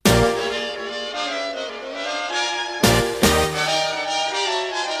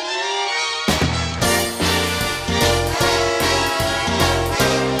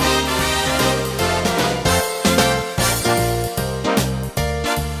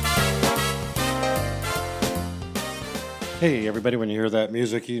Hey, everybody, when you hear that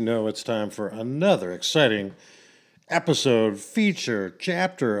music, you know it's time for another exciting episode, feature,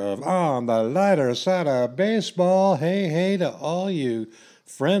 chapter of On the Lighter Side of Baseball. Hey, hey to all you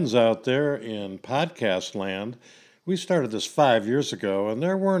friends out there in podcast land. We started this 5 years ago, and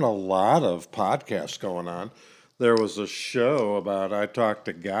there weren't a lot of podcasts going on. There was a show about I Talk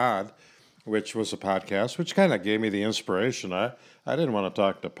to God, which was a podcast, which kind of gave me the inspiration. I didn't want to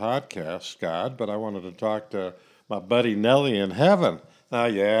talk to podcast God, but I wanted to talk to my buddy Nelly in heaven. Now,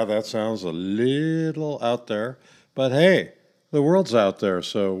 yeah, that sounds a little out there, but hey, the world's out there,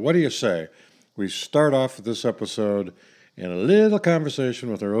 so what do you say? We start off with this episode in a little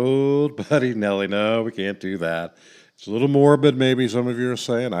conversation with our old buddy Nelly. No, we can't do that. It's a little morbid, maybe some of you are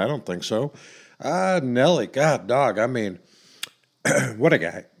saying. I don't think so. Nelly, God, dog, I mean, what a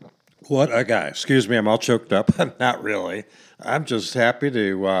guy. What a guy. Excuse me, I'm all choked up. Not really. I'm just happy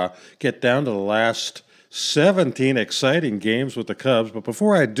to get down to the last 17 exciting games with the Cubs. But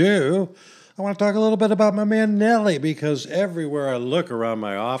before I do, I want to talk a little bit about my man Nelly, because everywhere I look around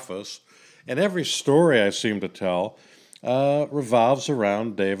my office and every story I seem to tell revolves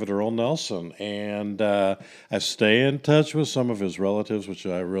around David Earl Nelson. And I stay in touch with some of his relatives, which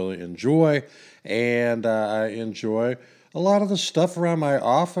I really enjoy. And I enjoy a lot of the stuff around my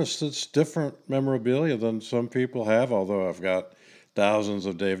office that's different memorabilia than some people have, although I've got thousands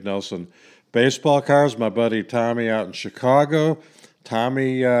of Dave Nelson baseball cards. My buddy Tommy out in Chicago.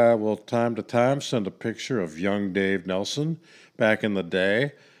 Tommy will time to time send a picture of young Dave Nelson back in the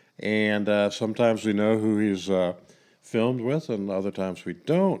day. And sometimes we know who he's filmed with, and other times we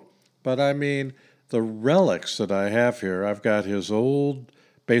don't. But I mean, the relics that I have here, I've got his old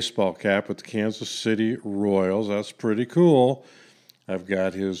baseball cap with the Kansas City Royals. That's pretty cool. I've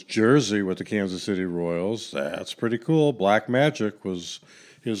got his jersey with the Kansas City Royals. That's pretty cool. Black Magic was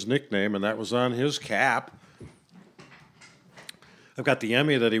his nickname, and that was on his cap. I've got the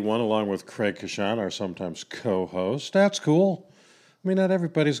Emmy that he won along with Craig Kashan, our sometimes co-host. That's cool. I mean, not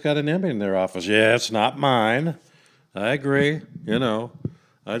everybody's got an Emmy in their office. Yeah, it's not mine. I agree. You know,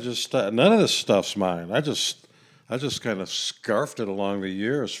 I just none of this stuff's mine. I just kind of scarfed it along the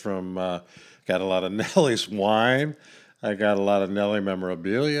years from, got a lot of Nelly's wine, I got a lot of Nelly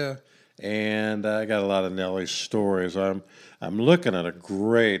memorabilia, and I got a lot of Nelly stories. I'm looking at a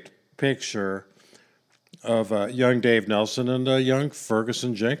great picture of young Dave Nelson and young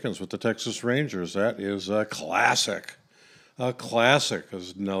Ferguson Jenkins with the Texas Rangers. That is a classic,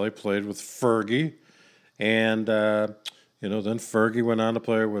 because Nelly played with Fergie, and then Fergie went on to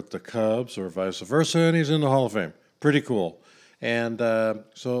play with the Cubs or vice versa, and he's in the Hall of Fame. Pretty cool. And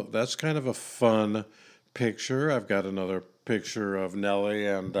so that's kind of a fun picture. I've got another picture of Nelly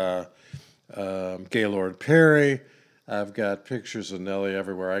and Gaylord Perry. I've got pictures of Nelly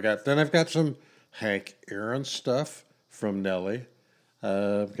everywhere. I've got some Hank Aaron stuff from Nelly.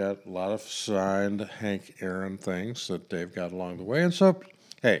 I've got a lot of signed Hank Aaron things that Dave got along the way. And so,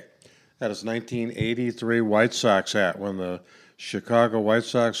 hey, that is 1983 White Sox hat when the Chicago White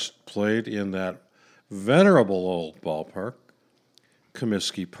Sox played in that venerable old ballpark,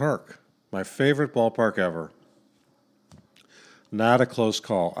 Comiskey Park. My favorite ballpark ever. Not a close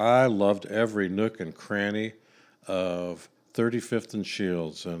call. I loved every nook and cranny of 35th and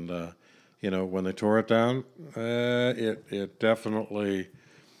Shields. And, when they tore it down, it definitely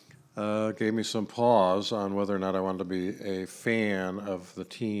gave me some pause on whether or not I wanted to be a fan of the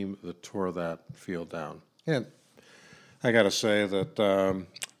team that tore that field down. And I got to say that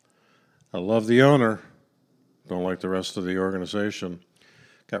I love the owner. Don't like the rest of the organization.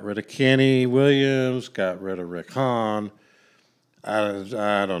 Got rid of Kenny Williams. Got rid of Rick Hahn. I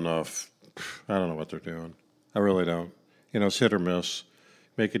don't know what they're doing. I really don't. It's hit or miss.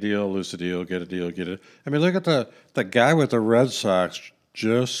 Make a deal, lose a deal, get a deal, get it. I mean, look at the guy with the Red Sox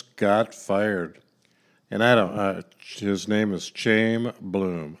just got fired, and his name is Chaim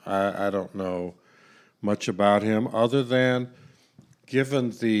Bloom. I don't know much about him other than,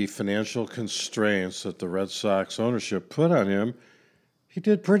 given the financial constraints that the Red Sox ownership put on him, he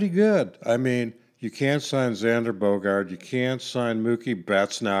did pretty good. I mean, you can't sign Xander Bogaerts. You can't sign Mookie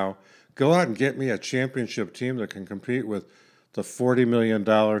Betts now. Go out and get me a championship team that can compete with the $40 million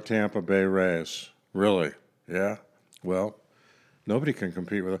Tampa Bay Rays. Really? Yeah? Well, nobody can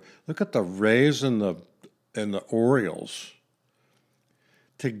compete with it. Look at the Rays and the Orioles.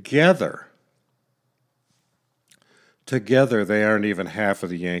 Together, they aren't even half of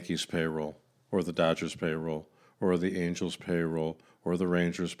the Yankees' payroll, or the Dodgers' payroll, or the Angels' payroll, or the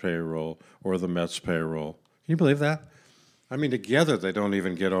Rangers' payroll, or the Mets' payroll. Can you believe that? I mean, together they don't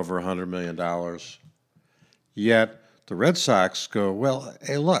even get over $100 million. Yet the Red Sox go, well,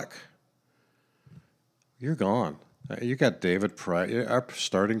 hey, look, you're gone. You got David Price. Our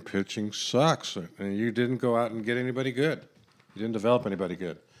starting pitching sucks, and you didn't go out and get anybody good. You didn't develop anybody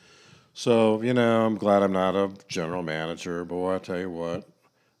good. So, I'm glad I'm not a general manager. Boy, I tell you what,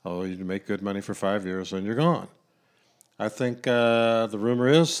 you make good money for 5 years, and you're gone. I think the rumor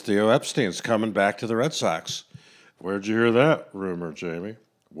is Theo Epstein's coming back to the Red Sox. Where'd you hear that rumor, Jamie?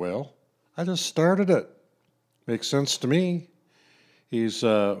 Well, I just started it. Makes sense to me. He's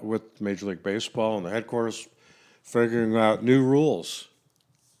with Major League Baseball and the headquarters figuring out new rules.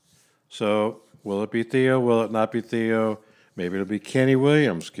 So, will it be Theo? Will it not be Theo? Maybe it'll be Kenny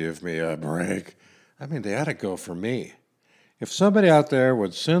Williams. Give me a break. I mean, they ought to go for me. If somebody out there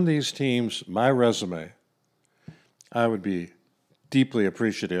would send these teams my resume, I would be deeply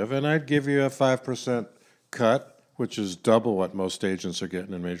appreciative, and I'd give you a 5% cut, which is double what most agents are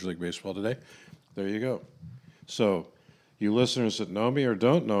getting in Major League Baseball today. There you go. So, you listeners that know me or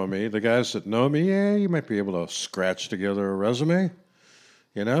don't know me, the guys that know me, you might be able to scratch together a resume.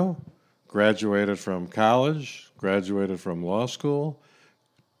 Graduated from college, graduated from law school,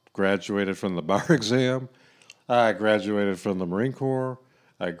 graduated from the bar exam. I graduated from the Marine Corps.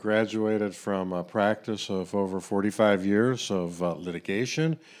 I graduated from a practice of over 45 years of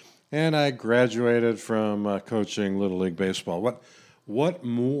litigation. And I graduated from coaching Little League Baseball. What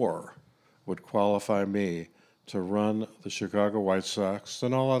more would qualify me to run the Chicago White Sox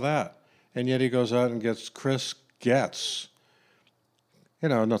than all of that? And yet he goes out and gets Chris Getz.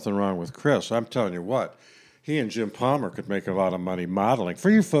 Nothing wrong with Chris. I'm telling you what, he and Jim Palmer could make a lot of money modeling.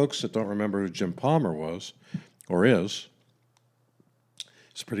 For you folks that don't remember who Jim Palmer was or is,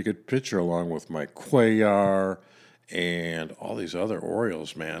 he's a pretty good pitcher along with Mike Cuellar and all these other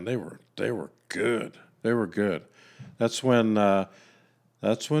Orioles, man. They were good. They were good. That's when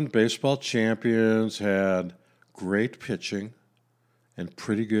baseball champions had great pitching and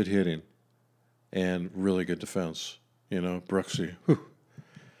pretty good hitting and really good defense. Brooksy, one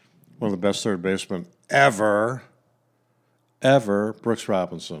of the best third basemen ever, Brooks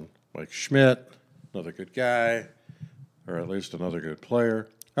Robinson. Mike Schmidt, another good guy, or at least another good player.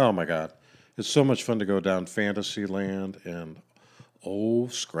 Oh, my God. It's so much fun to go down fantasy land and,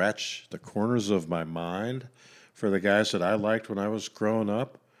 scratch the corners of my mind for the guys that I liked when I was growing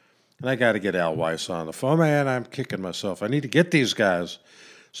up. And I got to get Al Weiss on the phone. Man, I'm kicking myself. I need to get these guys.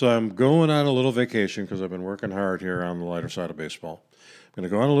 So I'm going on a little vacation because I've been working hard here on the lighter side of baseball. I'm going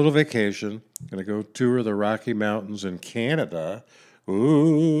to go on a little vacation. I'm going to go tour the Rocky Mountains in Canada.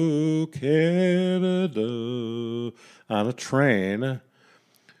 Ooh, Canada. On a train.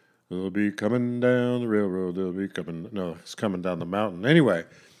 They'll be coming down the railroad. It's coming down the mountain. Anyway,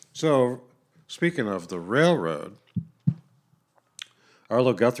 so speaking of the railroad,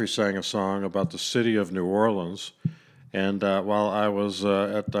 Arlo Guthrie sang a song about the city of New Orleans. And while I was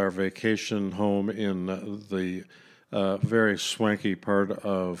at our vacation home in the very swanky part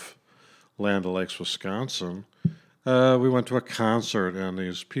of Land O'Lakes, Wisconsin, we went to a concert, and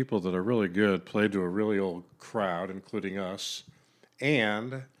these people that are really good played to a really old crowd, including us.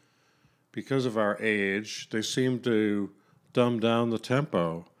 And because of our age, they seemed to dumb down the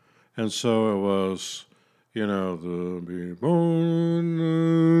tempo. And so it was, the be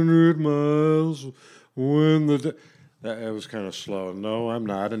 100 miles when the... It was kind of slow. No, I'm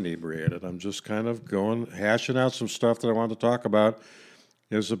not inebriated. I'm just kind of hashing out some stuff that I want to talk about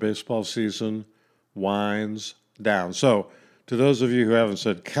as the baseball season winds down. So, to those of you who haven't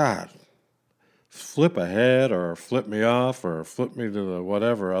said, God, flip ahead or flip me off or flip me to the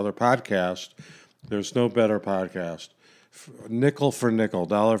whatever other podcast, there's no better podcast. Nickel for nickel,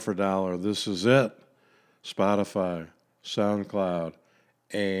 dollar for dollar, this is it. Spotify, SoundCloud,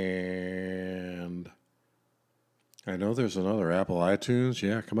 and... I know there's another Apple iTunes.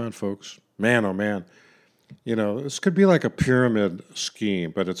 Yeah, come on, folks. Man, oh, man. This could be like a pyramid scheme,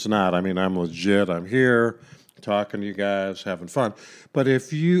 but it's not. I mean, I'm legit. I'm here talking to you guys, having fun. But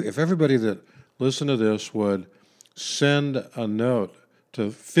if everybody that listened to this would send a note to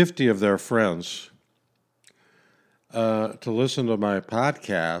 50 of their friends to listen to my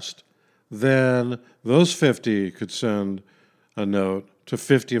podcast, then those 50 could send a note to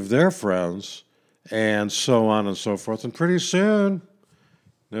 50 of their friends, and so on and so forth. And pretty soon,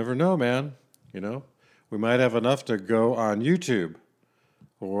 never know, man, we might have enough to go on YouTube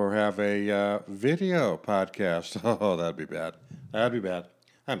or have a video podcast. Oh, that'd be bad. That'd be bad.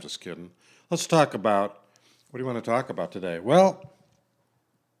 I'm just kidding. Let's talk about, what do you want to talk about today? Well,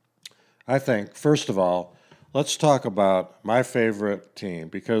 I think, first of all, let's talk about my favorite team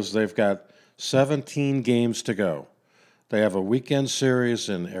because they've got 17 games to go. They have a weekend series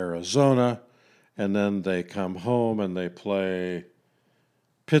in Arizona, and then they come home and they play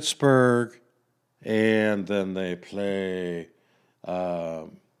Pittsburgh And then they play, I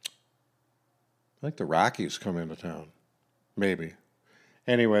think the Rockies come into town. Maybe.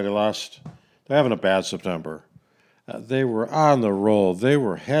 Anyway, they lost. They're having a bad September. They were on the roll. They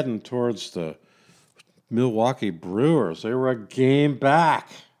were heading towards the Milwaukee Brewers. They were a game back.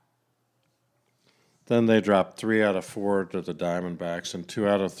 Then they dropped 3 out of 4 to the Diamondbacks and 2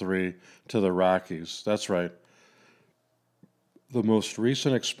 out of 3 to the Rockies. That's right. The most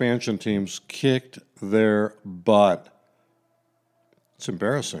recent expansion teams kicked their butt. It's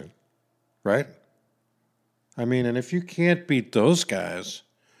embarrassing, right? I mean, and if you can't beat those guys,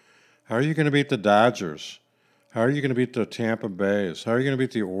 how are you going to beat the Dodgers? How are you going to beat the Tampa Bays? How are you going to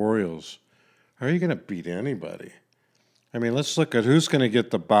beat the Orioles? How are you going to beat anybody? I mean, let's look at who's going to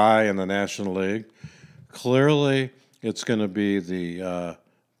get the bye in the National League. Clearly, it's going to be the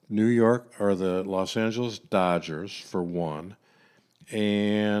New York or the Los Angeles Dodgers for one,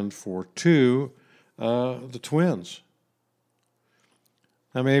 and for two, the Twins.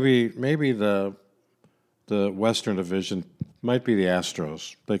 Now, maybe the Western Division might be the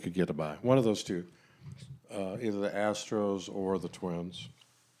Astros. They could get a bye. One of those two, either the Astros or the Twins.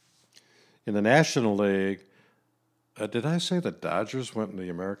 In the National League, did I say the Dodgers went in the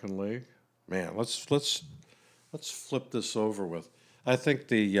American League? Man, let's flip this over with. I think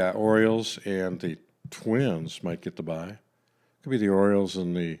the Orioles and the Twins might get the bye. Could be the Orioles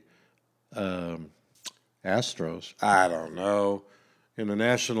and the Astros. I don't know. In the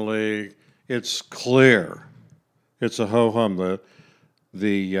National League, it's clear. It's a ho-hum.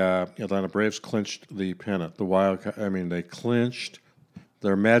 The Atlanta Braves clinched the pennant. They clinched.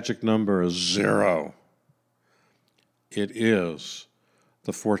 Their magic number is 0. It is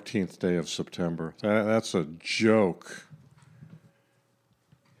the 14th day of September. That's a joke.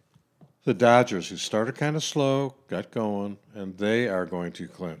 The Dodgers, who started kind of slow, got going, and they are going to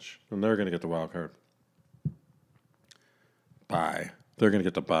clinch. And they're going to get the wild card. Bye. They're going to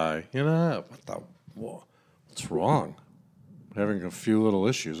get the bye. You know, what's wrong? Having a few little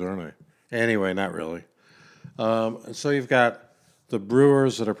issues, aren't they? Anyway, not really. So you've got the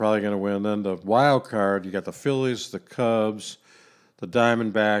Brewers that are probably going to win. Then the wild card, you got the Phillies, the Cubs, the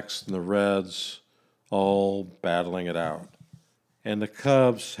Diamondbacks, and the Reds all battling it out. And the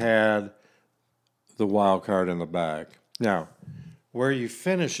Cubs had the wild card in the bag. Now, where you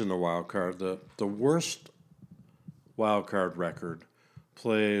finish in the wild card, the worst wild card record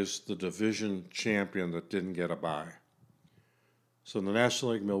plays the division champion that didn't get a bye. So in the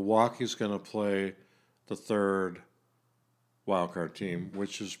National League, Milwaukee's going to play the third wild card team,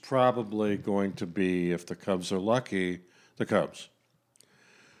 which is probably going to be, if the Cubs are lucky, the Cubs.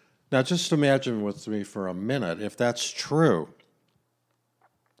 Now, just imagine with me for a minute, if that's true,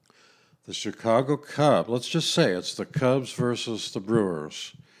 the Chicago Cubs, let's just say it's the Cubs versus the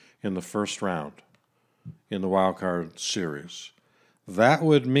Brewers in the first round in the wild card series. That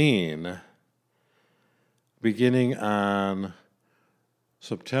would mean beginning on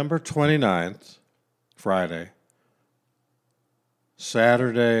September 29th, Friday,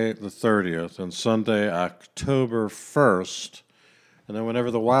 Saturday the 30th, and Sunday, October 1st, and then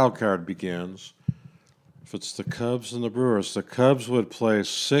whenever the wild card begins, if it's the Cubs and the Brewers, the Cubs would play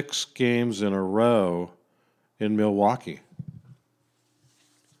 6 games in a row in Milwaukee.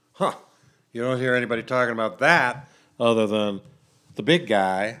 Huh. You don't hear anybody talking about that other than the big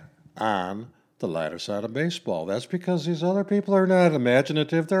guy on the lighter side of baseball. That's because these other people are not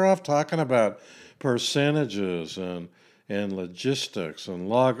imaginative. They're off talking about percentages and logistics and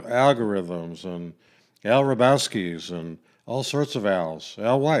log algorithms and Al Rabowski's and all sorts of Al's.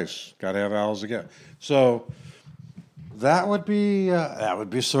 Al Weiss, got to have Al's again. So that would be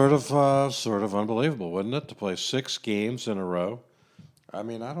sort of unbelievable, wouldn't it, to play 6 games in a row? I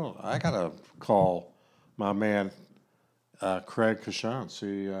mean, I gotta call my man Craig Kashan,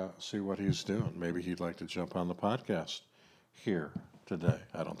 see what he's doing. Maybe he'd like to jump on the podcast here today.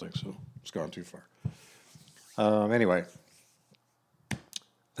 I don't think so. It's gone too far. Anyway,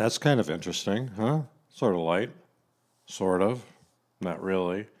 that's kind of interesting, huh? Sort of light. Sort of. Not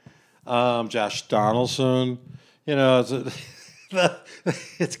really. Josh Donaldson, you know,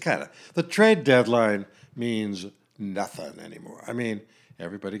 it's kind of, the trade deadline means nothing anymore. I mean,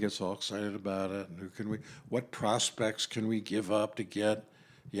 everybody gets all excited about it. And what prospects can we give up to get,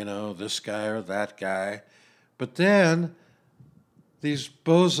 you know, this guy or that guy? But then these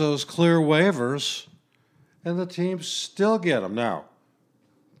bozos clear waivers and the teams still get them. Now,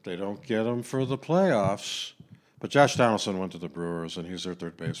 they don't get them for the playoffs. But Josh Donaldson went to the Brewers, and he's their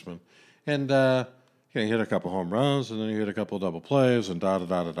third baseman. And he hit a couple home runs, and then he hit a couple double plays, and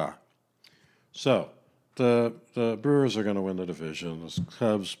So the Brewers are going to win the division. The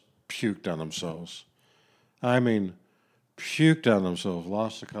Cubs puked on themselves. I mean, puked on themselves.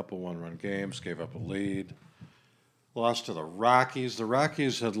 Lost a couple one-run games, gave up a lead. Lost to the Rockies. The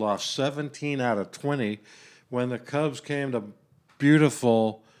Rockies had lost 17 out of 20 when the Cubs came to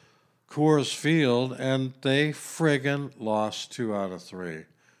beautiful Coors Field, and they friggin' lost 2 out of 3.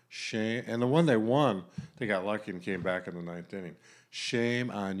 Shame. And the one they won, they got lucky and came back in the ninth inning.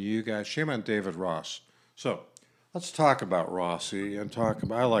 Shame on you guys. Shame on David Ross. So let's talk about Rossi and talk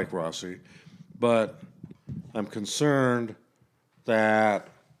about. I like Rossi, but I'm concerned that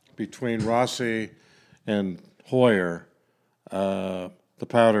between Rossi and Hoyer, the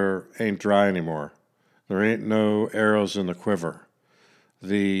powder ain't dry anymore. There ain't no arrows in the quiver.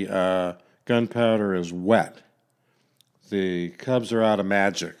 The gunpowder is wet. The Cubs are out of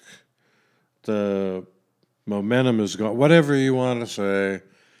magic. The momentum is gone. Whatever you want to say.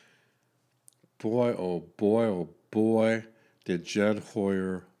 Boy, oh boy, did Jed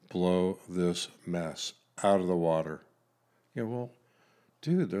Hoyer blow this mess out of the water. Yeah, well,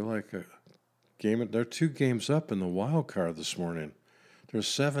 dude, they're like a game. They're 2 games up in the wild card this morning. There's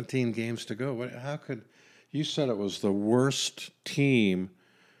 17 games to go. How could you said it was the worst team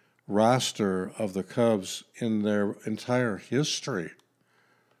roster of the Cubs in their entire history?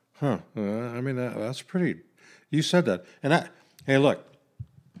 Huh? I mean, that's pretty. You said that, and hey, look.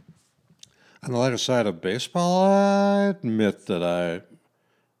 On the lighter side of baseball, I admit that I've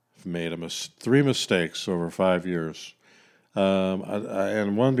made 3 mistakes over 5 years.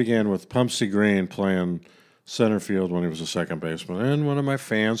 And one began with Pumpsy Green playing center field when he was a second baseman. And one of my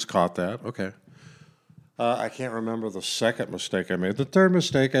fans caught that. Okay. I can't remember the second mistake I made. The third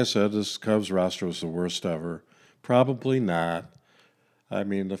mistake I said this Cubs roster was the worst ever. Probably not. I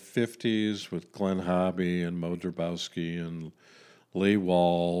mean, the 50s with Glenn Hobby and Mo Drabowski and Lee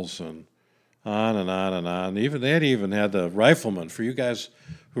Walls and on and on and on. They even had the rifleman. For you guys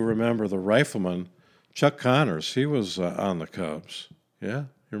who remember the rifleman, Chuck Connors, he was on the Cubs. Yeah,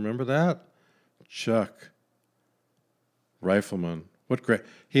 you remember that? Chuck, rifleman. What great.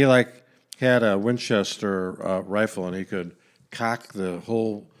 He had a Winchester rifle, and he could cock the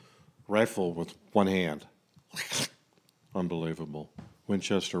whole rifle with one hand. Unbelievable.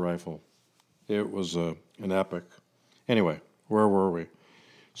 Winchester rifle. It was an epic. Anyway, where were we?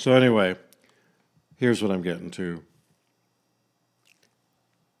 So anyway, here's what I'm getting to.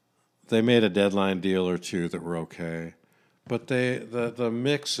 They made a deadline deal or 2 that were okay, but the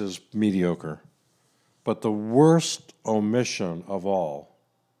mix is mediocre. But the worst omission of all,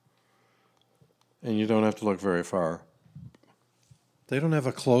 and you don't have to look very far, they don't have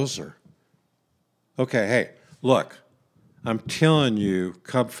a closer. Okay, hey, look, I'm telling you,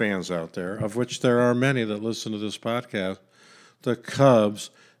 Cub fans out there, of which there are many that listen to this podcast, the Cubs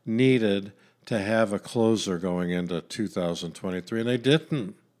needed to have a closer going into 2023, and they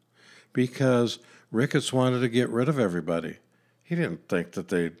didn't, because Ricketts wanted to get rid of everybody. He didn't think that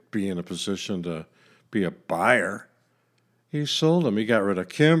they'd be in a position to be a buyer. He sold them. He got rid of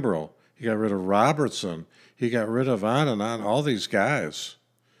Kimbrel. He got rid of Robertson. He got rid of on and on, all these guys.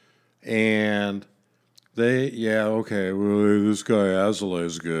 And okay, well, this guy Azalea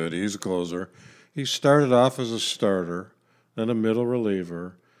is good. He's a closer. He started off as a starter, then a middle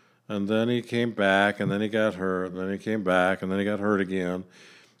reliever, and then he came back, and then he got hurt, and then he came back, and then he got hurt again.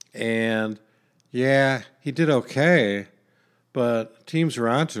 And, yeah, he did okay, but teams are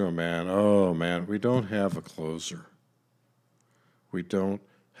onto him, man. Oh, man, we don't have a closer. We don't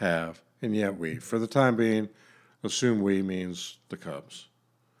have, and yet for the time being, assume we means the Cubs.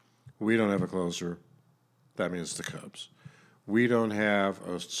 We don't have a closer. That means the Cubs. We don't have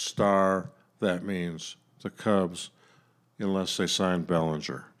a star. That means the Cubs, unless they sign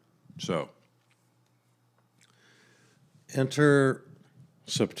Bellinger. So, enter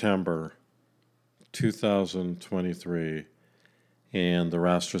September 2023, and the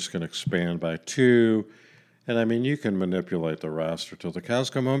roster's going to expand by 2. And, I mean, you can manipulate the roster till the cows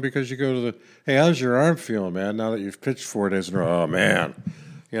come home, because you go to hey, how's your arm feeling, man, now that you've pitched 4 days in a row? Oh, man,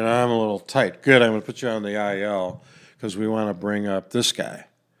 I'm a little tight. Good, I'm going to put you on the IL because we want to bring up this guy.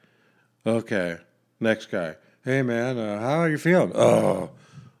 Okay, next guy. Hey, man, how are you feeling? Oh,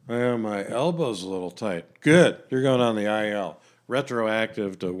 my elbow's a little tight. Good, you're going on the IL.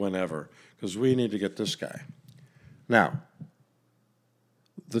 Retroactive to whenever, because we need to get this guy. Now,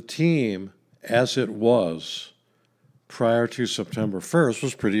 the team, as it was prior to September 1st,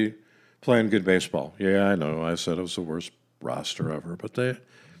 was playing good baseball. Yeah, I know. I said it was the worst roster ever, but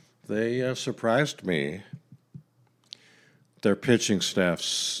they surprised me. Their pitching staff,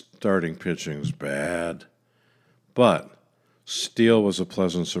 starting pitching's bad, but Steele was a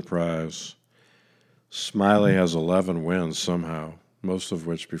pleasant surprise. Smiley has 11 wins somehow. most of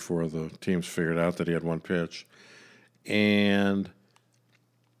which before the teams figured out that he had one pitch. And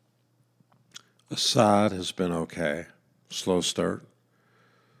Assad has been okay. Slow start.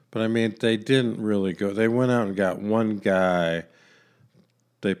 But, I mean, they didn't really go. They went out and got one guy.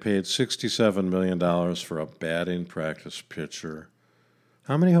 They paid $67 million for a batting practice pitcher.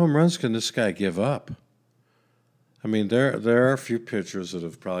 How many home runs can this guy give up? I mean, there are a few pitchers that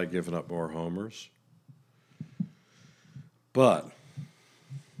have probably given up more homers. But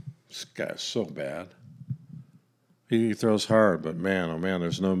this guy's so bad. He throws hard, but man, oh man,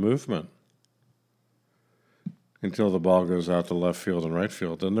 there's no movement. Until the ball goes out to left field and right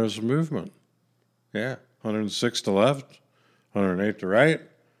field, then there's movement. Yeah, 106 to left, 108 to right.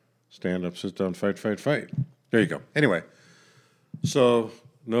 Stand up, sit down, fight, fight, fight. There you go. Anyway, so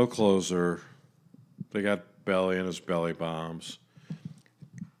no closer. They got Belly and his belly bombs.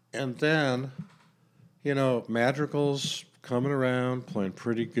 And then, Madrigal's coming around, playing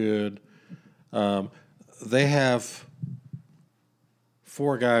pretty good. They have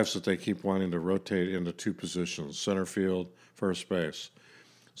 4 guys that they keep wanting to rotate into 2 positions, center field, first base.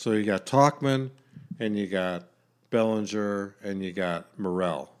 So you got Tauchman, and you got Bellinger, and you got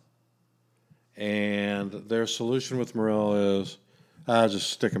Morel. And their solution with Morel is, just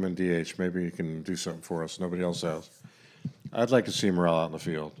stick him in DH. Maybe he can do something for us. Nobody else has. I'd like to see Morel out in the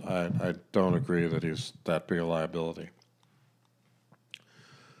field. I don't agree that he's that big a liability.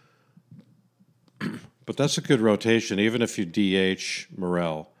 But that's a good rotation. Even if you DH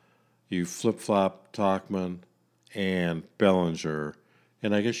Morel, you flip-flop Tauchman and Bellinger,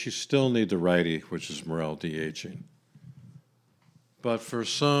 and I guess you still need the righty, which is Morel DHing. But for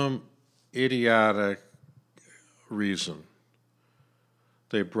some idiotic reason,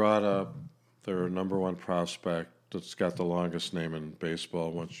 they brought up their number 1 prospect that's got the longest name in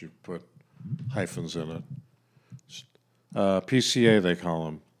baseball once you put hyphens in it. PCA, they call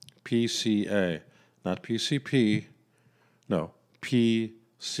him. PCA. Not PCP. No,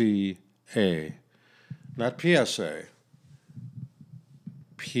 PCA. Not PSA.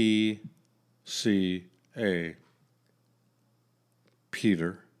 PCA.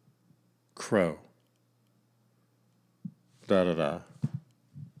 Peter Crow. Da-da-da.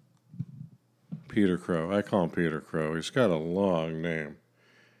 Peter Crow. I call him Peter Crow. He's got a long name.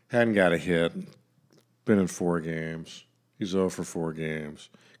 Hadn't got a hit. Been in 4 games. He's 0 for 4 games.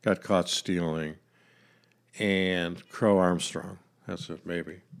 Got caught stealing. And Crow Armstrong. That's it,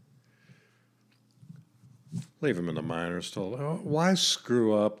 maybe. Leave him in the minors till. Why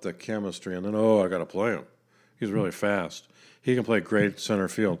screw up the chemistry and then, I got to play him? He's really fast. He can play great center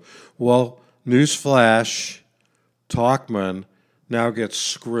field. Well, newsflash, Tauchman now gets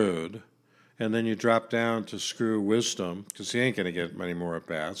screwed. And then you drop down to screw Wisdom because he ain't going to get many more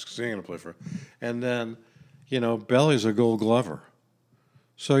at-bats because he ain't going to play for. And then, Belly's a Gold Glover.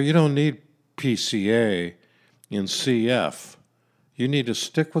 So you don't need PCA in CF. You need to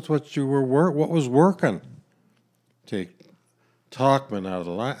stick with what was working. Take Tauchman out of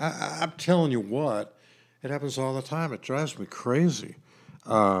the line. I'm telling you what, it happens all the time. It drives me crazy.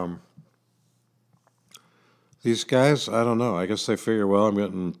 These guys, I don't know. I guess they figure, I'm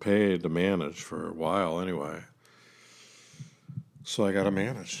getting paid to manage for a while anyway. So I got to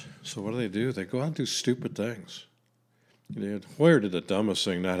manage. So what do? They go out and do stupid things. Hoyer did the dumbest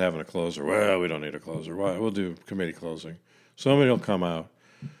thing, not having a closer. Well, we don't need a closer. Why? We'll do committee closing. Somebody will come out.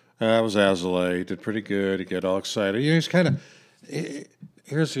 That was Azalea. He did pretty good. He get all excited. He's kind of.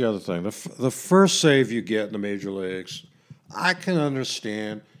 Here's the other thing. The first save you get in the major leagues, I can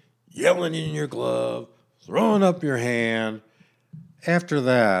understand yelling in your glove, throwing up your hand. After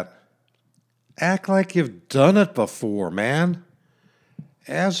that, act like you've done it before, man.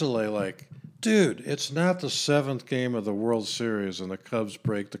 Azalea, dude, it's not the 7th game of the World Series and the Cubs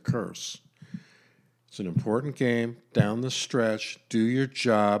break the curse. It's an important game down the stretch. Do your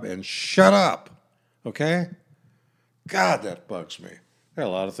job and shut up, okay? God, that bugs me. There are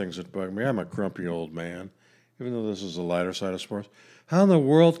a lot of things that bug me. I'm a grumpy old man, even though this is the lighter side of sports. How in the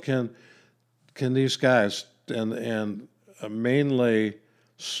world can these guys and mainly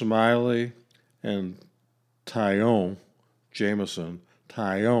Smiley and Taillon, Jameson,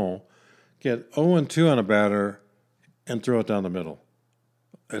 Taillon, get 0-2 on a batter and throw it down the middle.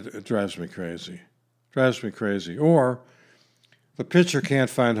 It drives me crazy. Or the pitcher can't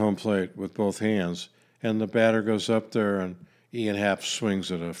find home plate with both hands, and the batter goes up there and Ian Happ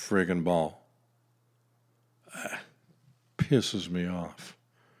swings at a friggin' ball. Pisses me off.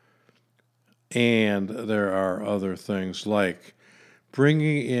 And there are other things like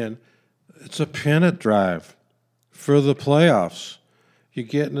bringing in, it's a pennant drive for the playoffs. You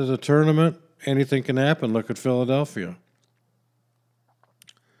get into the tournament, anything can happen. Look at Philadelphia.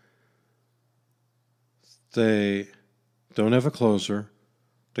 they don't have a closer.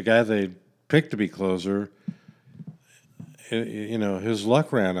 The guy they picked to be closer, his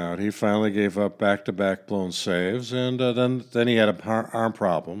luck ran out. He finally gave up back-to-back blown saves, and then he had an arm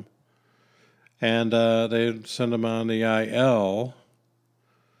problem. And they send him on the IL,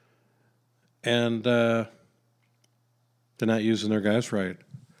 and they're not using their guys right.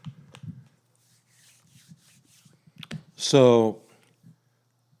 So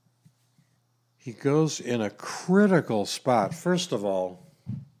he goes in a critical spot. First of all,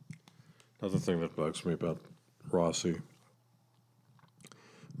 another thing that bugs me about Rossi.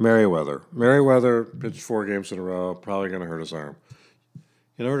 Merriweather pitched 4 games in a row, probably going to hurt his arm.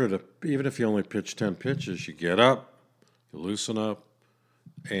 In order to, even if you only pitch 10 pitches, you get up, you loosen up,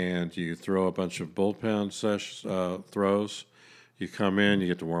 and you throw a bunch of bullpen throws. You come in, you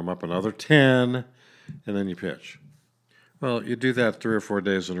get to warm up another 10, and then you pitch. Well, you do that 3 or 4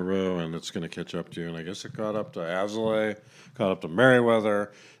 days in a row, and it's going to catch up to you. And I guess it caught up to Azalea, caught up to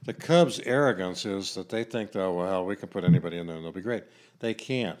Merriweather. The Cubs' arrogance is that they think, oh, well, hell, we can put anybody in there and they'll be great. They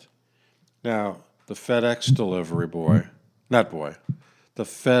can't. Now, the FedEx delivery the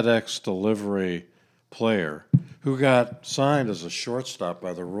FedEx delivery player who got signed as a shortstop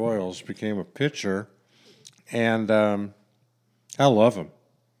by the Royals became a pitcher, and I love him.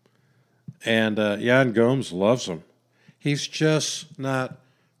 And Yan Gomes loves him. He's just not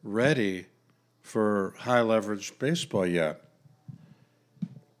ready for high-leverage baseball yet.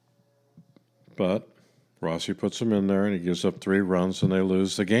 But Rossi puts him in there, and he gives up 3 runs, and they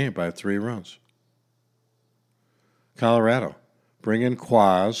lose the game by 3 runs. Colorado, bring in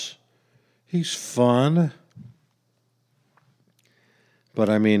Quaz. He's fun. But,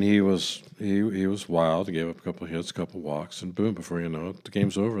 I mean, he was wild. He gave up a couple of hits, a couple of walks, and boom, before you know it, the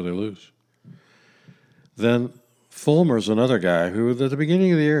game's over, they lose. Then Fulmer's another guy who, at the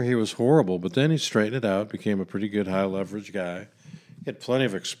beginning of the year, he was horrible, but then he straightened it out, became a pretty good high-leverage guy. He had plenty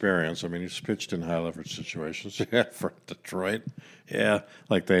of experience. I mean, he's pitched in high-leverage situations. Yeah, for Detroit. Yeah,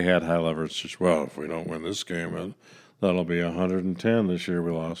 like they had high-leverage situations. Well, if we don't win this game, that'll be 110 this year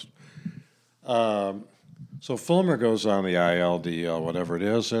we lost. So Fulmer goes on the IL, DL, whatever it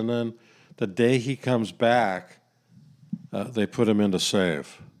is, and then the day he comes back, they put him in to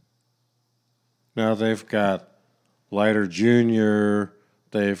save. Now they've got Leiter Jr.,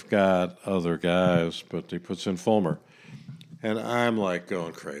 they've got other guys, but he puts in Fulmer. And I'm like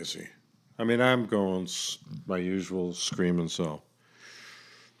going crazy. I mean, I'm going my usual screaming so.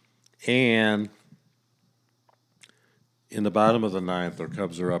 And in the bottom of the 9th, the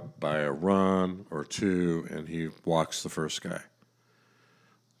Cubs are up by a run or 2, and he walks the first guy.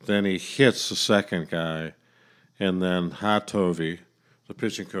 Then he hits the second guy, and then Hatovi, the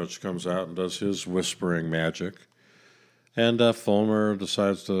pitching coach, comes out and does his whispering magic. And Fulmer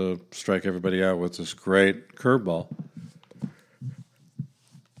decides to strike everybody out with this great curveball.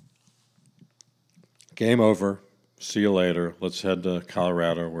 Game over. See you later. Let's head to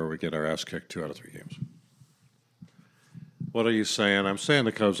Colorado where we get our ass kicked 2 out of 3 games. What are you saying? I'm saying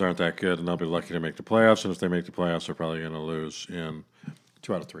the Cubs aren't that good, and they'll be lucky to make the playoffs. And if they make the playoffs, they're probably going to lose in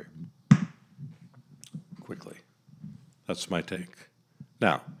 2 out of 3. Quickly. That's my take.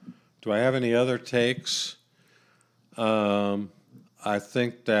 Now, do I have any other takes? I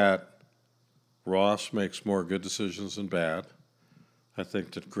think that Ross makes more good decisions than bad. I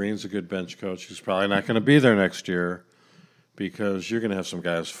think that Green's a good bench coach. He's probably not going to be there next year because you're going to have some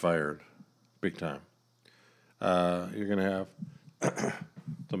guys fired big time. You're going to have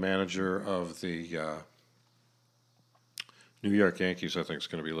the manager of the New York Yankees, I think, is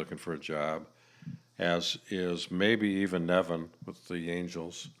going to be looking for a job, as is maybe even Nevin with the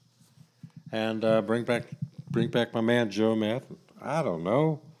Angels. And bring back my man Joe Mathon. I don't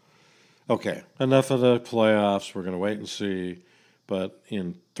know. Okay, enough of the playoffs. We're going to wait and see. But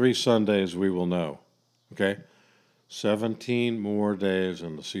in 3 Sundays, we will know. Okay? 17 more days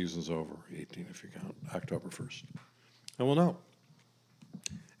and the season's over. 18 if you count October 1st. And we'll know.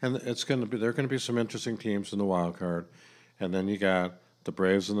 And there are going to be some interesting teams in the wild card. And then you got the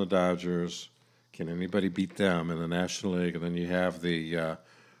Braves and the Dodgers. Can anybody beat them in the National League? And then you have the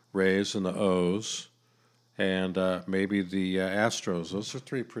Rays and the O's. And maybe the Astros. Those are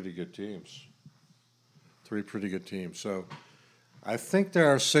 3 pretty good teams. 3 pretty good teams. So I think there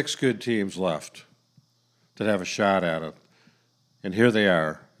are 6 good teams left that have a shot at it. And here they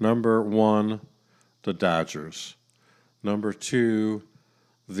are. Number 1, the Dodgers. Number 2,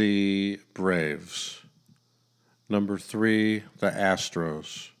 the Braves. Number 3, the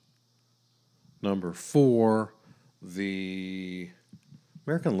Astros. Number 4, the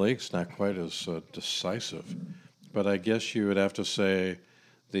American League's not quite as decisive. But I guess you would have to say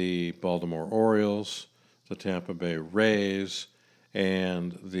the Baltimore Orioles, the Tampa Bay Rays,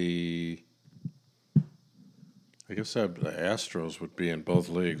 and the Astros would be in both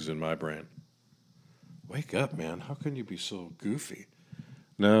leagues in my brain. Wake up, man. How can you be so goofy?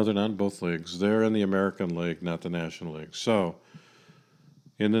 No, they're not in both leagues. They're in the American League, not the National League. So,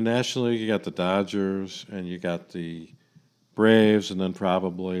 in the National League, you got the Dodgers, and you got the Braves, and then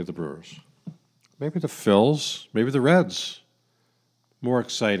probably the Brewers. Maybe the Phils, maybe the Reds. More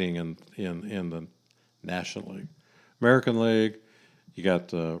exciting in the National League. American League, you got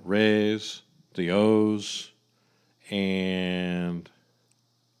the Rays, the O's, and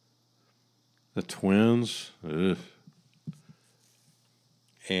the Twins,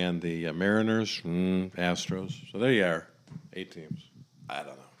 and the Mariners, Astros. So there you are, 8 teams. I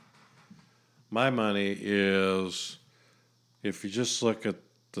don't know. My money is, if you just look at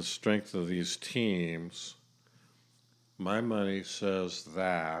the strength of these teams, my money says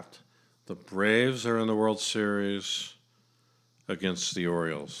that the Braves are in the World Series against the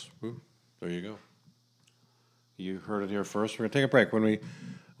Orioles. Ooh, there you go. You heard it here first. We're going to take a break. When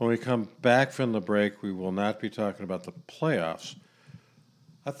we come back from the break, we will not be talking about the playoffs.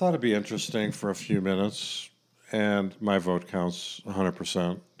 I thought it'd be interesting for a few minutes, and my vote counts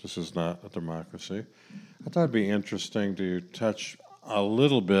 100%. This is not a democracy. I thought it'd be interesting to touch a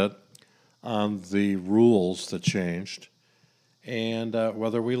little bit on the rules that changed and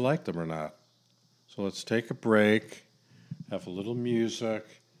whether we like them or not. So let's take a break, have a little music,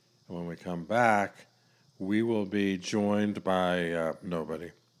 and when we come back, we will be joined by nobody.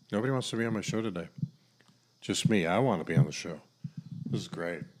 Nobody wants to be on my show today. Just me. I want to be on the show. This is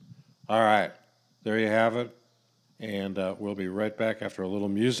great. All right. There you have it. And we'll be right back after a little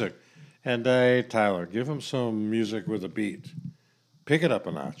music. And Tyler, give him some music with a beat. Pick it up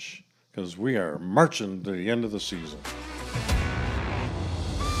a notch, because we are marching to the end of the season.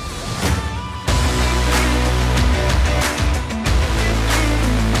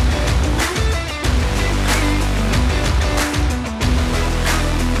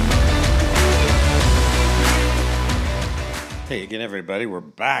 Hey again, everybody. We're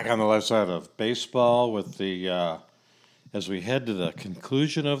back on the left side of baseball with the as we head to the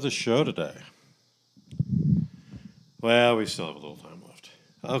conclusion of the show today. Well, we still have a little time left.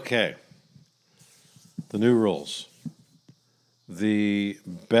 Okay. The new rules. The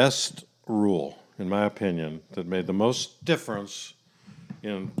best rule, in my opinion, that made the most difference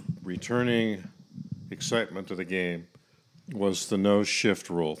in returning excitement to the game was the no shift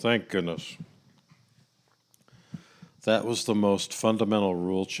rule. Thank goodness. That was the most fundamental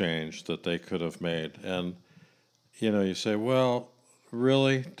rule change that they could have made. And, you say, well,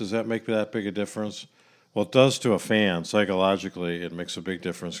 really? Does that make that big a difference? Well, it does to a fan. Psychologically, it makes a big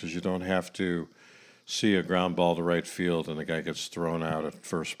difference because you don't have to see a ground ball to right field and the guy gets thrown out at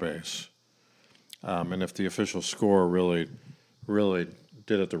first base. And if the official score really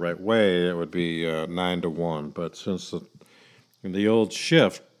did it the right way, it would be 9-1. But since in the old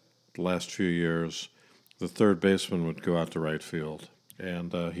shift, the last few years, the third baseman would go out to right field,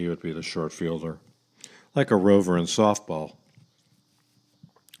 and he would be the short fielder, like a rover in softball.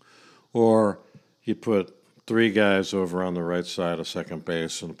 Or you put 3 guys over on the right side of second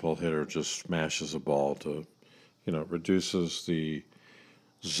base, and the pull hitter just smashes a ball to, reduces the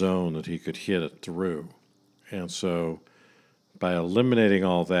zone that he could hit it through. And so by eliminating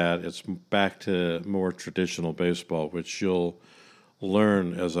all that, it's back to more traditional baseball, which you'll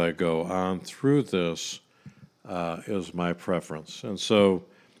learn as I go on through this. Is my preference. And so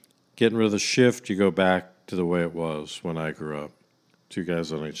getting rid of the shift, you go back to the way it was when I grew up. 2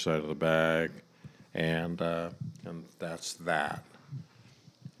 guys on each side of the bag, and that's that.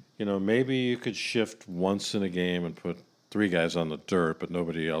 Maybe you could shift once in a game and put 3 guys on the dirt, but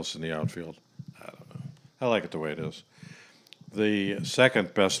nobody else in the outfield. I don't know. I like it the way it is. The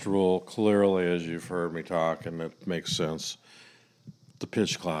second best rule, clearly, as you've heard me talk, and it makes sense, the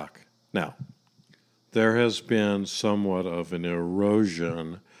pitch clock. Now, there has been somewhat of an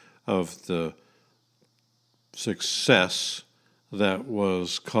erosion of the success that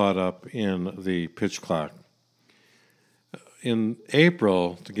was caught up in the pitch clock. In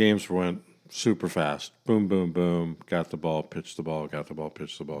April, the games went super fast. Boom, boom, boom. Got the ball, pitched the ball, got the ball,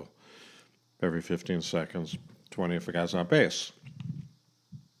 pitched the ball. Every 15 seconds, 20 if a guy's on base.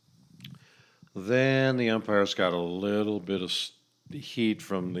 Then the umpires got a little bit of heat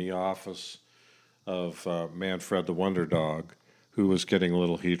from the office of Manfred the Wonder Dog, who was getting a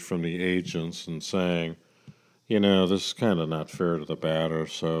little heat from the agents and saying, this is kind of not fair to the batter,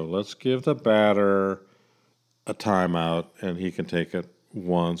 so let's give the batter a timeout and he can take it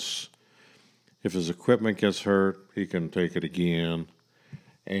once. If his equipment gets hurt, he can take it again.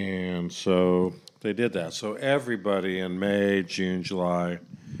 And so they did that. So everybody in May, June, July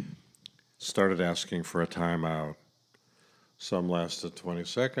started asking for a timeout. Some lasted 20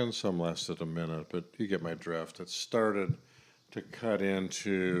 seconds, some lasted a minute, but you get my drift. It started to cut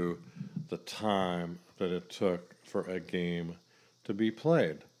into the time that it took for a game to be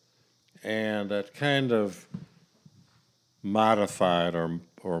played. And that kind of modified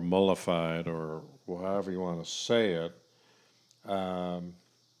or mollified or however you want to say it,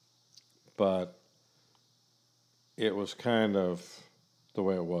 but it was kind of the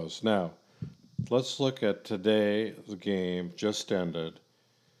way it was. Now, let's look at today. The game just ended,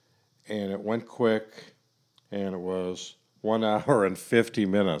 and it went quick, and it was 1 hour and 50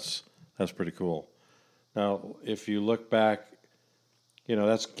 minutes. That's pretty cool. Now, if you look back,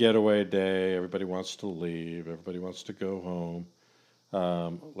 that's getaway day. Everybody wants to leave. Everybody wants to go home.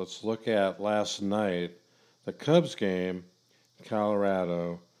 Let's look at last night. The Cubs game in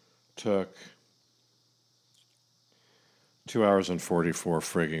Colorado took 2 hours and 44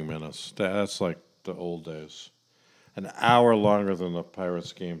 frigging minutes. That's like the old days. An hour longer than the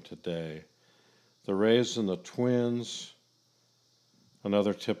Pirates game today. The Rays and the Twins,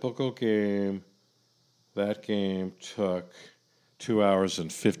 another typical game. That game took 2 hours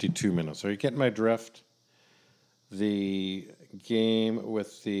and 52 minutes. Are you getting my drift? The game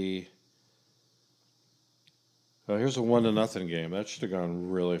with here's a 1-0 game. That should have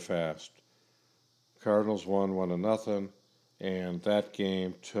gone really fast. Cardinals won 1-0, and that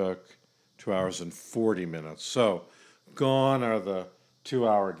game took 2 hours and 40 minutes. So gone are the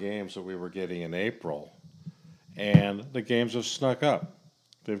 2-hour games that we were getting in April, and the games have snuck up.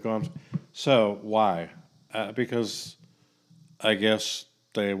 They've gone. So why? Because I guess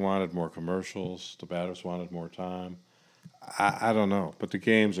they wanted more commercials. The batters wanted more time. I don't know, but the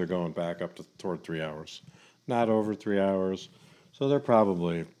games are going back up toward 3 hours. Not over 3 hours. So they're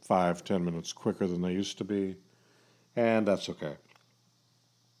probably 5-10 minutes quicker than they used to be, and that's okay.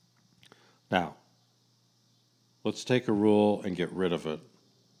 Now, let's take a rule and get rid of it.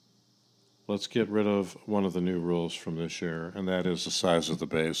 Let's get rid of one of the new rules from this year, and that is the size of the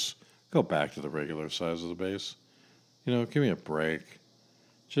base. Go back to the regular size of the base. Give me a break.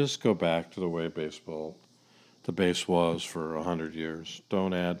 Just go back to the way the base was for 100 years.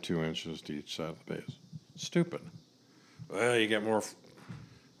 Don't add 2 inches to each side of the base. Stupid. Well, you get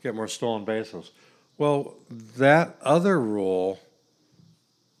more stolen bases. Well, that other rule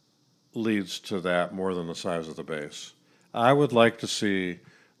leads to that more than the size of the base. I would like to see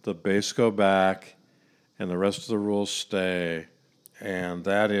the base go back and the rest of the rules stay, and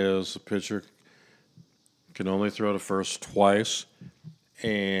that is the pitcher can only throw to first twice,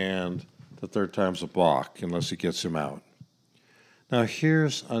 and the third time's a balk unless he gets him out. Now,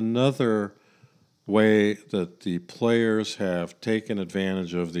 here's another way that the players have taken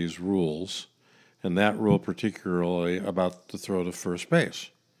advantage of these rules, and that rule particularly about the throw to first base.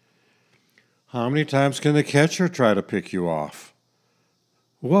 How many times can the catcher try to pick you off?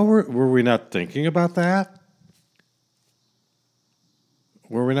 Well, were we not thinking about that?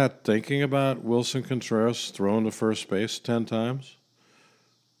 Were we not thinking about Wilson Contreras throwing to first base 10 times?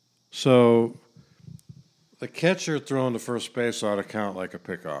 So the catcher throwing to first base ought to count like a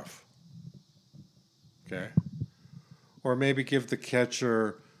pickoff. Okay? Or maybe give the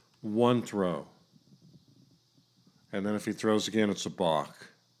catcher one throw. And then if he throws again, it's a balk.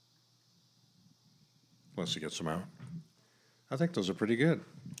 Unless he gets him out. I think those are pretty good.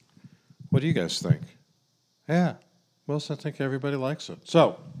 What do you guys think? Yeah. Well, I think everybody likes it.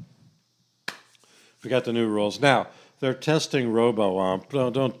 So, we got the new rules. Now, they're testing RoboUmp. No,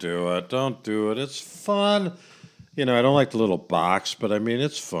 don't do it. Don't do it. It's fun. I don't like the little box, but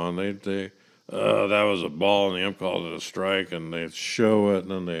it's fun. That was a ball, and the ump called it a strike, and they show it,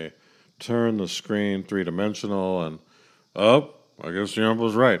 and then they turn the screen three-dimensional, and, I guess the ump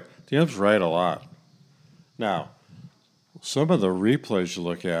was right. The ump's right a lot. Now, some of the replays you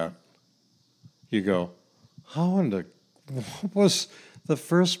look at, you go, what was the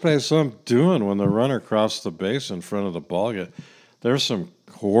first base ump doing when the runner crossed the base in front of the ball? There's some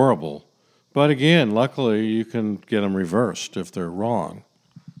horrible. But again, luckily, you can get them reversed if they're wrong.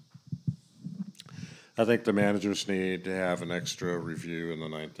 I think the managers need to have an extra review in the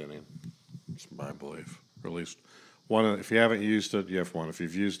ninth inning. It's my belief. Or at least one. If you haven't used it, you have one. If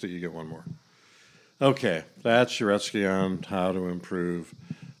you've used it, you get one more. Okay, that's Uretsky on how to improve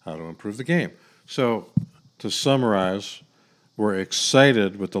the game. So, to summarize, we're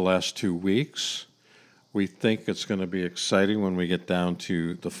excited with the last 2 weeks. We think it's going to be exciting when we get down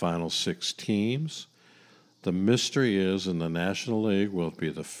to the final 6 teams. The mystery is in the National League will it be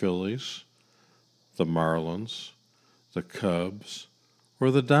the Phillies, the Marlins, the Cubs,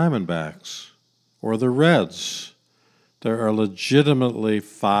 or the Diamondbacks. or the Reds. There are legitimately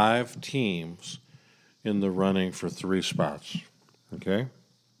 5 teams in the running for 3 spots. Okay?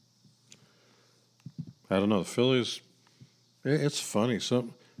 I don't know. The Phillies, it's funny.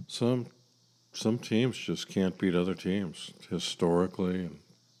 Some teams just can't beat other teams historically and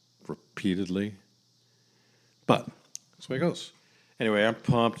repeatedly. But that's the way it goes. Anyway, I'm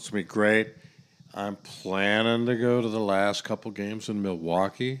pumped. It's going to be great. I'm planning to go to the last couple games in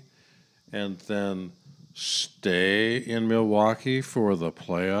Milwaukee and then stay in Milwaukee for the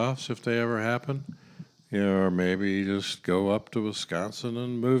playoffs if they ever happen. Or maybe just go up to Wisconsin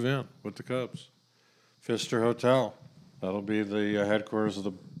and move in with the Cubs. Pfister Hotel. That'll be the headquarters of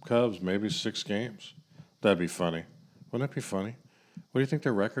the Cubs, maybe 6 games. That'd be funny. Wouldn't that be funny? What do you think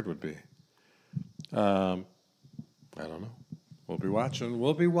their record would be? I don't know. We'll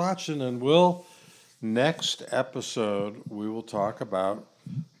be watching, and next episode, we will talk about,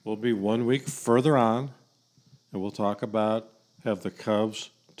 we'll be 1 week further on, and we'll talk about have the Cubs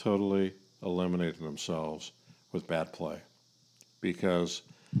totally eliminated themselves with bad play because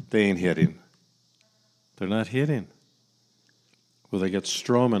they ain't hitting. They're not hitting. Will they get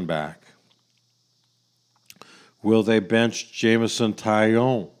Stroman back? Will they bench Jameson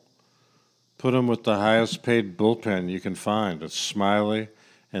Taillon? Put him with the highest paid bullpen you can find. It's Smiley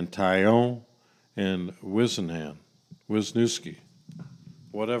and Taillon and Wisniewski,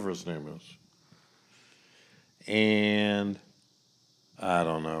 whatever his name is. And I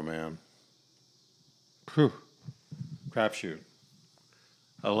don't know, man. Crapshoot.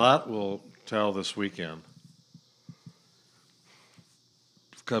 A lot will tell this weekend.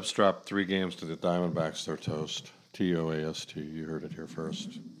 Cubs dropped 3 games to the Diamondbacks. They're toast. Toast. You heard it here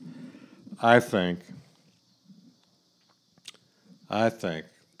first. I think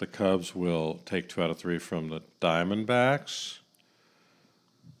the Cubs will take 2 out of 3 from the Diamondbacks,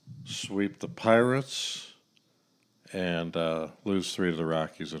 sweep the Pirates, and lose 3 to the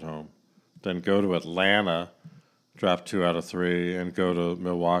Rockies at home. Then go to Atlanta, drop 2 out of 3, and go to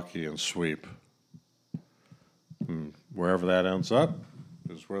Milwaukee and sweep. Wherever that ends up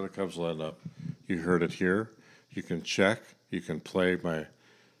is where the Cubs will end up. You heard it here. You can check. You can play my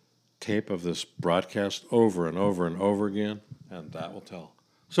tape of this broadcast over and over and over again, and that will tell.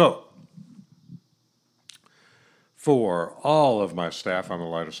 So, for all of my staff on the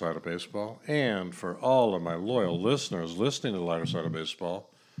lighter side of baseball, and for all of my loyal listeners listening to the lighter side of baseball,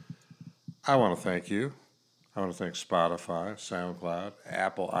 I want to thank you. I want to thank Spotify, SoundCloud,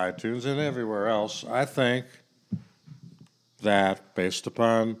 Apple, iTunes, and everywhere else. I think that based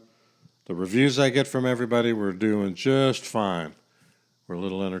upon the reviews I get from everybody, we're doing just fine. We're a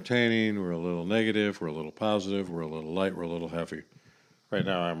little entertaining, we're a little negative, we're a little positive, we're a little light, we're a little heavy. Right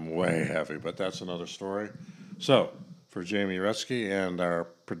now I'm way heavy, but that's another story. So, for Jamie Rutsky and our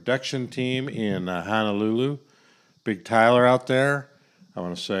production team in Honolulu, Big Tyler out there, I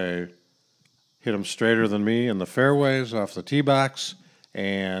want to say hit him straighter than me in the fairways off the tee box,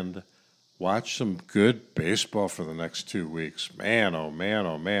 and watch some good baseball for the next 2 weeks. Man, oh man,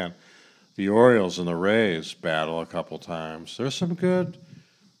 oh man. The Orioles and the Rays battle a couple times. There's some good.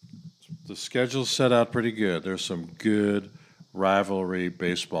 The schedule's set out pretty good. There's some good rivalry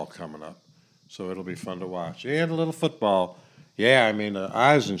baseball coming up. So it'll be fun to watch. And a little football. Yeah, I mean, the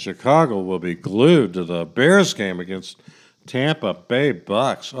eyes in Chicago will be glued to the Bears game against Tampa Bay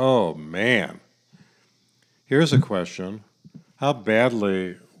Bucks. Oh, man. Here's a question. How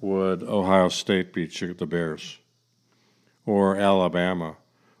badly would Ohio State beat the Bears? Or Alabama?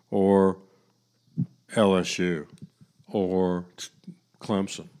 Or LSU? Or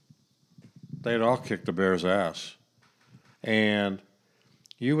Clemson? They'd all kick the Bears' ass. And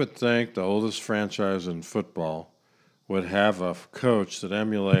you would think the oldest franchise in football would have a coach that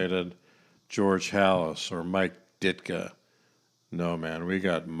emulated George Halas or Mike Ditka. No, man, we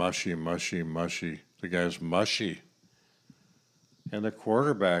got mushy. The guy's mushy. And the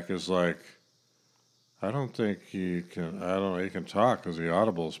quarterback is like, I don't think he can talk because he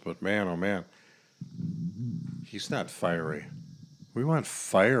audibles, but man, oh man, he's not fiery. We want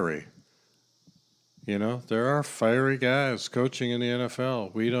fiery. You know, there are fiery guys coaching in the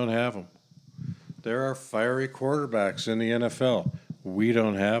NFL. We don't have them. There are fiery quarterbacks in the NFL. We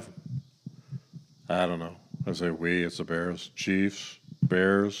don't have them. I don't know. I say we, it's the Bears. Chiefs,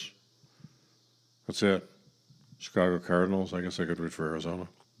 Bears. That's it. Chicago Cardinals. I guess I could root for Arizona.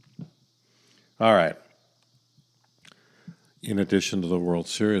 All right. In addition to the World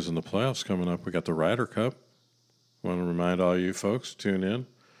Series and the playoffs coming up, we got the Ryder Cup. I want to remind all you folks, tune in.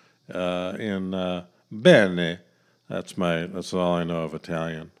 Bene. That's all I know of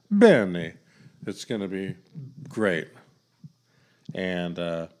Italian. Bene. It's going to be great. And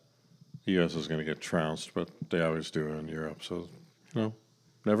the the U.S. is going to get trounced, but they always do in Europe. So,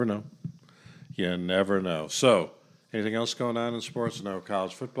 never know. You never know. So, anything else going on in sports? No,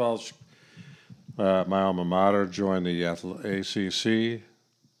 college football. My alma mater joined the ACC,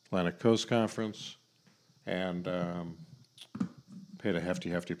 Atlantic Coast Conference, and paid a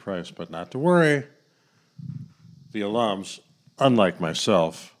hefty price. But not to worry. The alums, unlike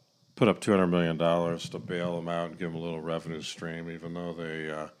myself, put up $200 million to bail them out and give them a little revenue stream, even though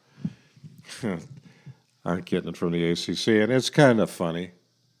they aren't getting it from the ACC. And it's kind of funny.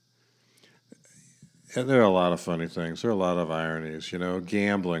 And there are a lot of funny things. There are a lot of ironies.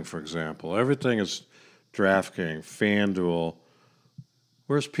 Gambling, for example. Everything is DraftKings, FanDuel.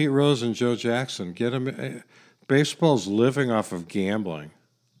 Where's Pete Rose and Joe Jackson? Get them. Baseball's living off of gambling.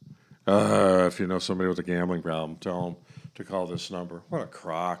 If you know somebody with a gambling problem, tell them to call this number. What a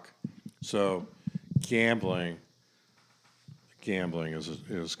crock. So, gambling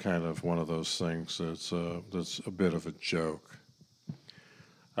is kind of one of those things that's a bit of a joke.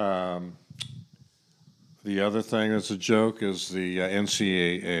 The other thing that's a joke is the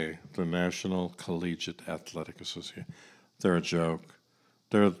NCAA, the National Collegiate Athletic Association. They're a joke.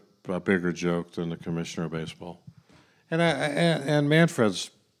 They're a bigger joke than the commissioner of baseball. And Manfred's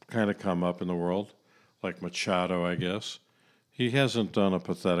kind of come up in the world, like Machado, I guess. He hasn't done a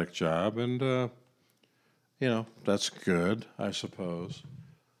pathetic job, and, that's good, I suppose.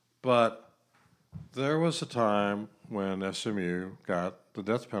 But there was a time when SMU got the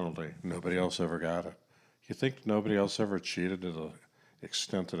death penalty. Nobody else ever got it. You think nobody else ever cheated to the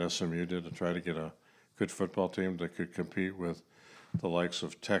extent that SMU did to try to get a good football team that could compete with the likes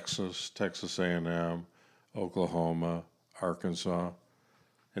of Texas A&M, Oklahoma, Arkansas,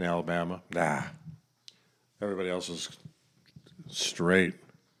 and Alabama? Nah. Everybody else is straight.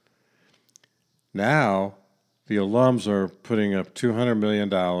 Now, the alums are putting up $200 million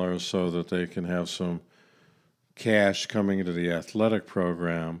so that they can have some cash coming into the athletic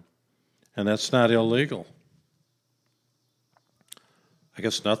program, and that's not illegal. I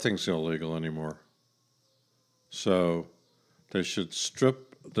guess nothing's illegal anymore. So they should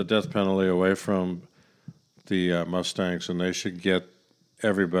strip the death penalty away from the Mustangs, and they should get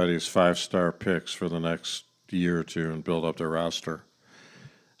everybody's 5-star picks for the next year or two and build up their roster.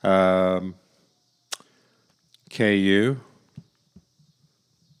 KU,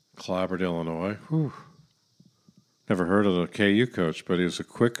 Clobbered, Illinois. Whew. Never heard of the KU coach, but he's the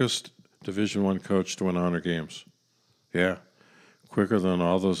quickest Division I coach to win 100 games. Yeah, quicker than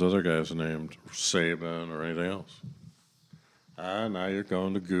all those other guys named Saban or anything else. Now you're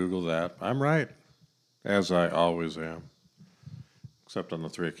going to Google that. I'm right, as I always am, except on the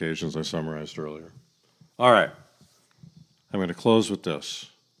 3 occasions I summarized earlier. All right, I'm going to close with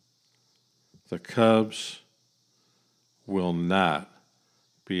this. The Cubs will not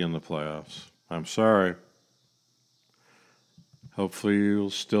be in the playoffs. I'm sorry. Hopefully you'll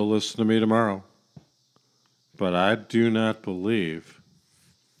still listen to me tomorrow. But I do not believe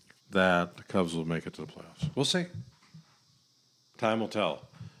that the Cubs will make it to the playoffs. We'll see. Time will tell.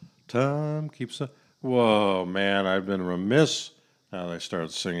 Time keeps on. Whoa, man, I've been remiss. Now they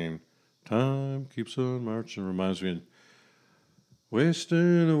started singing, Time Keeps on Marching. Reminds me of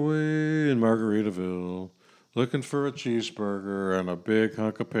wasting away in Margaritaville, looking for a cheeseburger and a big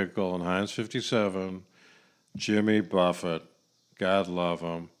hunk of pickle in Heinz 57. Jimmy Buffett, God love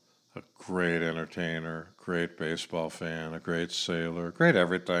him, a great entertainer, great baseball fan, a great sailor, great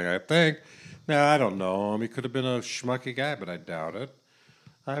everything, I think. Now, I don't know him. He could have been a schmucky guy, but I doubt it.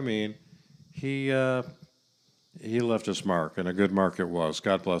 I mean, he left his mark, and a good mark it was.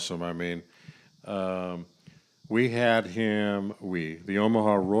 God bless him. I mean, we had him, the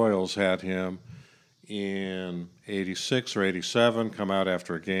Omaha Royals had him in 86 or 87, come out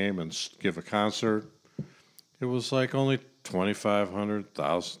after a game and give a concert. It was like only 2,500,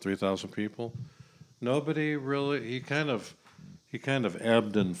 3,000 people. Nobody really, he kind of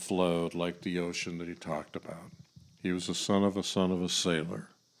ebbed and flowed like the ocean that he talked about. He was the son of a sailor.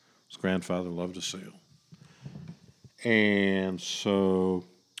 His grandfather loved to sail. And so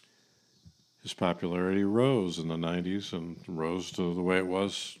his popularity rose in the 90s and rose to the way it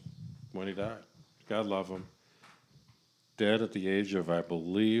was when he died. God love him. Dead at the age of, I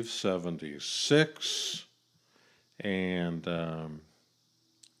believe, 76. And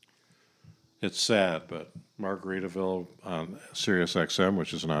it's sad, but Margaritaville on Sirius XM,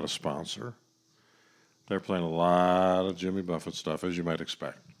 which is not a sponsor, they're playing a lot of Jimmy Buffett stuff, as you might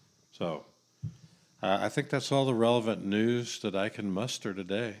expect. So I think that's all the relevant news that I can muster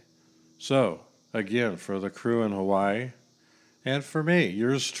today. So, again, for the crew in Hawaii, and for me,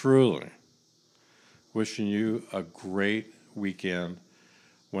 yours truly, wishing you a great weekend.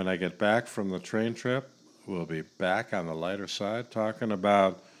 When I get back from the train trip, we'll be back on the lighter side talking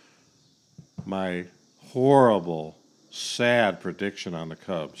about my horrible, sad prediction on the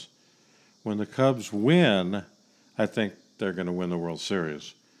Cubs. When the Cubs win, I think they're going to win the World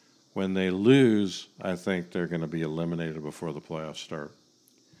Series. When they lose, I think they're going to be eliminated before the playoffs start.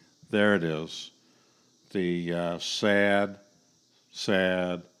 There it is. The sad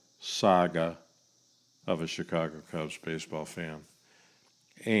saga of a Chicago Cubs baseball fan.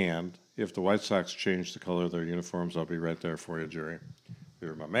 And if the White Sox change the color of their uniforms, I'll be right there for you, Jerry.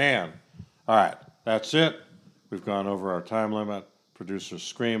 You're my man. All right, that's it. We've gone over our time limit. Producer's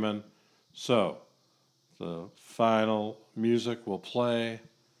screaming. So the final music will play,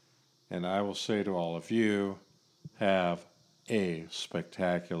 and I will say to all of you, have a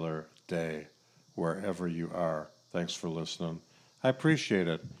spectacular day wherever you are. Thanks for listening. I appreciate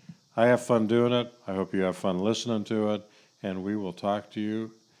it. I have fun doing it. I hope you have fun listening to it, and we will talk to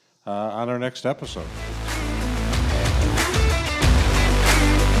you on our next episode.